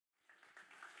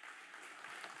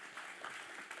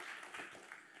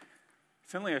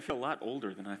Suddenly I feel a lot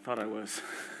older than I thought I was.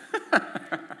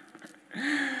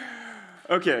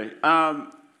 Okay,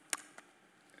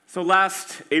 so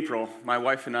last April, my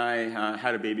wife and I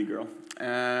had a baby girl.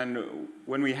 And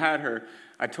when we had her,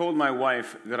 I told my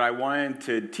wife that I wanted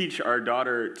to teach our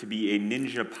daughter to be a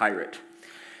ninja pirate.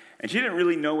 And she didn't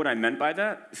really know what I meant by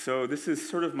that, so this is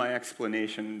sort of my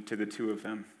explanation to the two of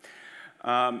them.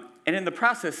 And in the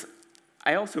process,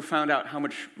 I also found out how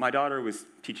much my daughter was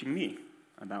teaching me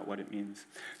about what it means.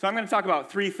 So I'm going to talk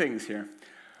about three things here.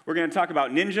 We're going to talk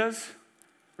about ninjas,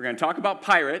 we're going to talk about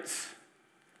pirates,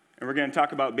 and we're going to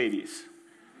talk about babies.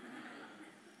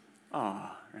 Right?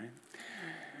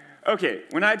 Okay,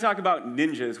 when I talk about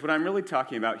ninjas, what I'm really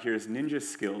talking about here is ninja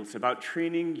skills, about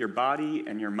training your body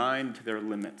and your mind to their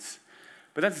limits.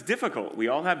 But that's difficult. We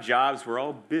all have jobs, we're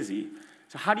all busy.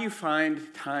 So how do you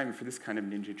find time for this kind of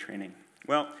ninja training?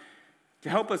 Well, to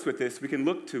help us with this, we can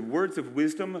look to words of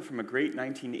wisdom from a great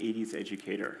 1980s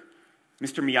educator,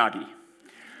 Mr. Miyagi.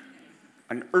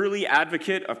 An early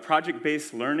advocate of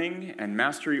project-based learning and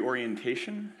mastery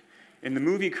orientation, in the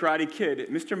movie Karate Kid,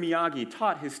 Mr. Miyagi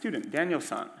taught his student,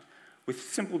 Daniel-san, with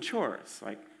simple chores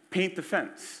like paint the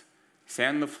fence,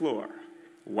 sand the floor,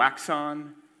 wax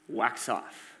on, wax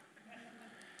off.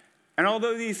 And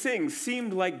although these things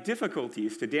seemed like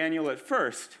difficulties to Daniel at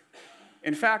first,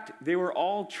 in fact, they were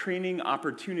all training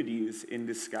opportunities in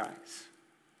disguise.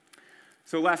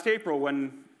 So last April,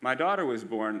 when my daughter was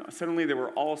born, suddenly there were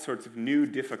all sorts of new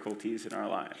difficulties in our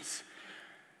lives.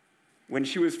 When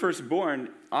she was first born,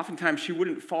 oftentimes she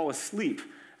wouldn't fall asleep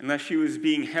unless she was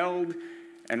being held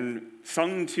and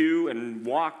sung to and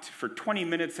walked for 20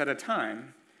 minutes at a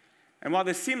time. And while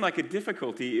this seemed like a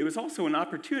difficulty, it was also an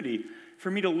opportunity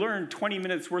for me to learn 20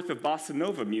 minutes worth of bossa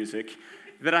nova music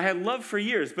that I had loved for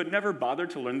years but never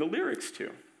bothered to learn the lyrics to.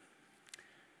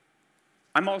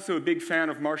 I'm also a big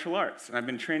fan of martial arts, and I've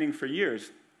been training for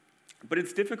years. But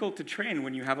it's difficult to train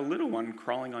when you have a little one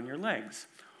crawling on your legs.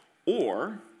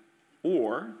 Or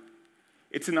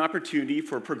it's an opportunity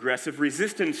for progressive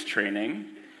resistance training,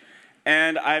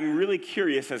 and I'm really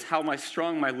curious as how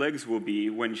strong my legs will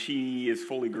be when she is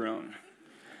fully grown.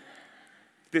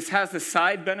 This has the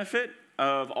side benefit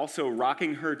of also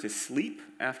rocking her to sleep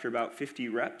after about 50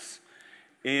 reps,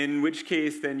 in which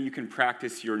case then you can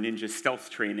practice your ninja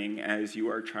stealth training as you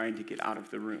are trying to get out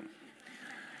of the room.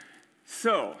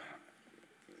 So,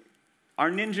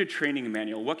 our ninja training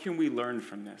manual, what can we learn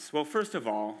from this? Well, first of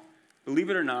all,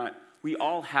 believe it or not, we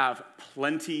all have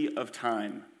plenty of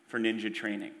time for ninja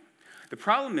training. The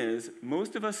problem is,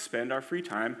 most of us spend our free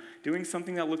time doing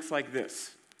something that looks like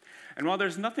this. And while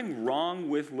there's nothing wrong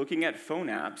with looking at phone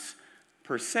apps,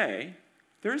 per se,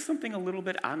 there is something a little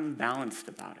bit unbalanced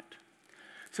about it.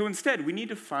 So instead, we need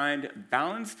to find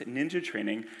balanced ninja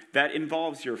training that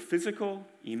involves your physical,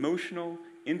 emotional,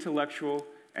 intellectual,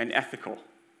 and ethical.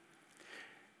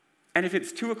 And if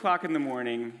it's 2 o'clock in the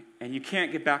morning and you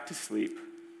can't get back to sleep,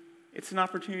 it's an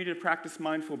opportunity to practice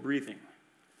mindful breathing.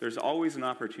 There's always an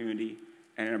opportunity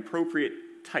and an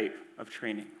appropriate type of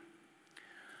training.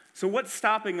 So what's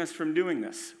stopping us from doing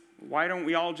this? Why don't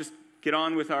we all just get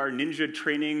on with our ninja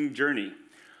training journey?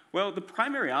 Well, the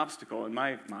primary obstacle in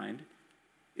my mind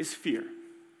is fear.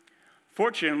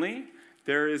 Fortunately,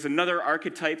 there is another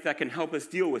archetype that can help us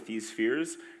deal with these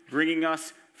fears, bringing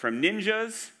us from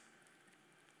ninjas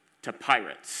to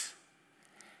pirates.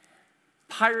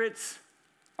 Pirates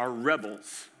are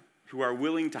rebels who are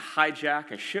willing to hijack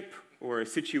a ship or a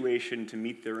situation to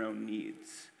meet their own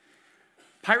needs.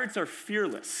 Pirates are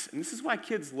fearless, and this is why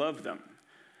kids love them.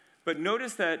 But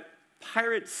notice that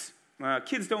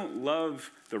kids don't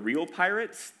love the real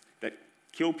pirates that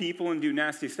kill people and do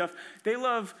nasty stuff. They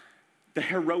love the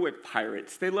heroic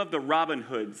pirates. They love the Robin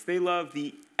Hoods. They love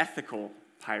the ethical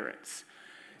pirates.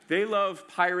 They love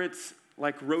pirates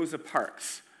like Rosa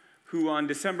Parks, who on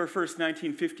December 1st,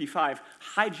 1955,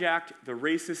 hijacked the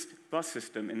racist bus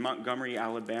system in Montgomery,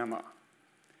 Alabama.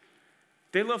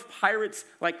 They love pirates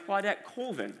like Claudette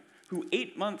Colvin, who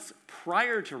 8 months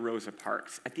prior to Rosa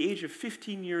Parks, at the age of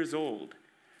 15 years old,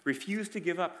 refused to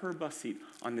give up her bus seat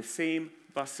on the same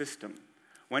bus system,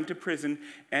 went to prison,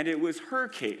 and it was her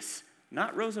case,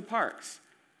 not Rosa Parks,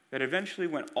 that eventually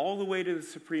went all the way to the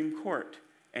Supreme Court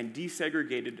and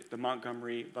desegregated the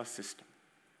Montgomery bus system.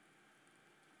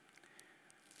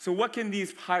 So what can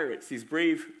these pirates, these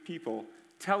brave people,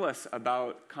 tell us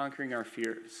about conquering our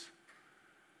fears?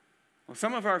 Well,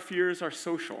 some of our fears are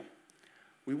social.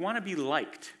 We want to be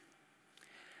liked.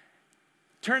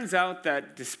 Turns out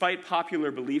that despite popular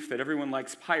belief that everyone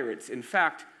likes pirates, in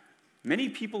fact, many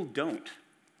people don't,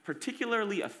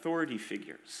 particularly authority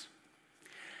figures.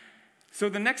 So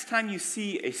the next time you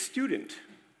see a student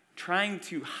trying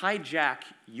to hijack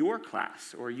your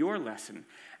class or your lesson,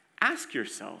 ask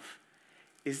yourself,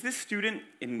 is this student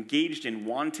engaged in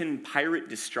wanton pirate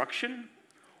destruction?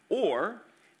 Or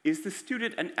is the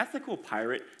student an ethical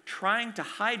pirate trying to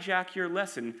hijack your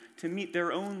lesson to meet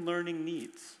their own learning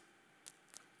needs?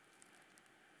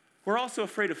 We're also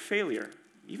afraid of failure.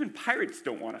 Even pirates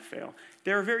don't want to fail.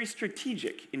 They're very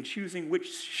strategic in choosing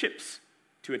which ships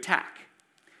to attack.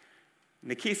 In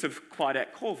the case of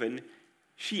Claudette Colvin,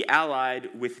 she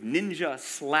allied with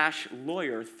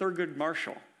ninja/lawyer Thurgood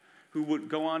Marshall, who would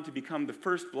go on to become the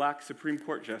first black Supreme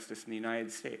Court justice in the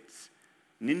United States.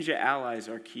 Ninja allies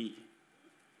are key.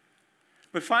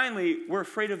 But finally, we're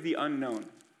afraid of the unknown.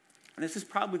 And this is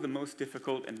probably the most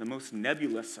difficult and the most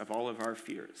nebulous of all of our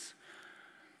fears.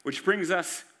 Which brings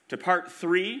us to part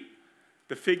 3,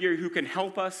 the figure who can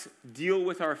help us deal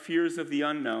with our fears of the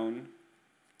unknown.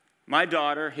 My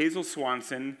daughter, Hazel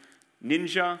Swanson,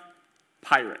 ninja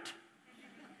pirate.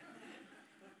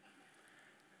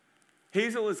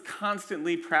 Hazel is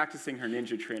constantly practicing her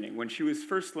ninja training. When she was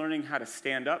first learning how to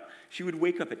stand up, she would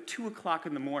wake up at 2 o'clock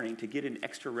in the morning to get in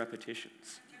extra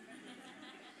repetitions.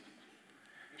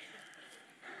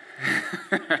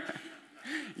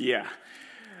 Yeah.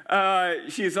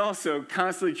 She is also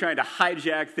constantly trying to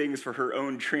hijack things for her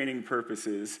own training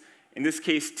purposes, in this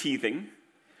case, teething.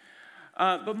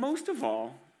 But most of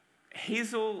all,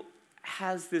 Hazel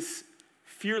has this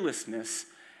fearlessness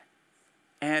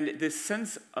and this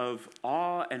sense of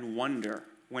awe and wonder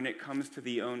when it comes to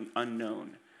the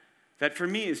unknown that for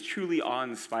me is truly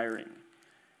awe-inspiring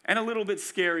and a little bit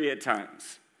scary at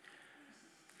times.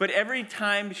 But every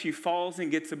time she falls and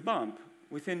gets a bump,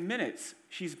 within minutes,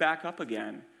 she's back up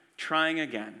again, trying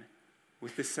again,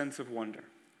 with this sense of wonder.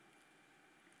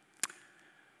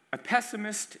 A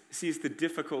pessimist sees the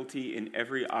difficulty in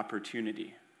every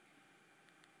opportunity,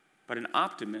 but an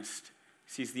optimist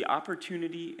sees the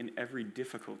opportunity in every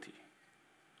difficulty.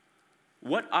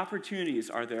 What opportunities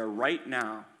are there right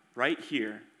now, right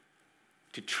here,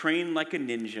 to train like a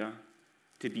ninja,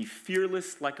 to be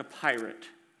fearless like a pirate,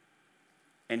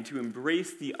 and to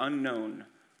embrace the unknown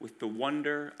with the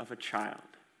wonder of a child?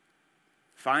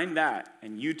 Find that,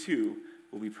 and you too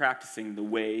will be practicing the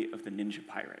way of the ninja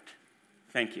pirate.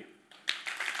 Thank you.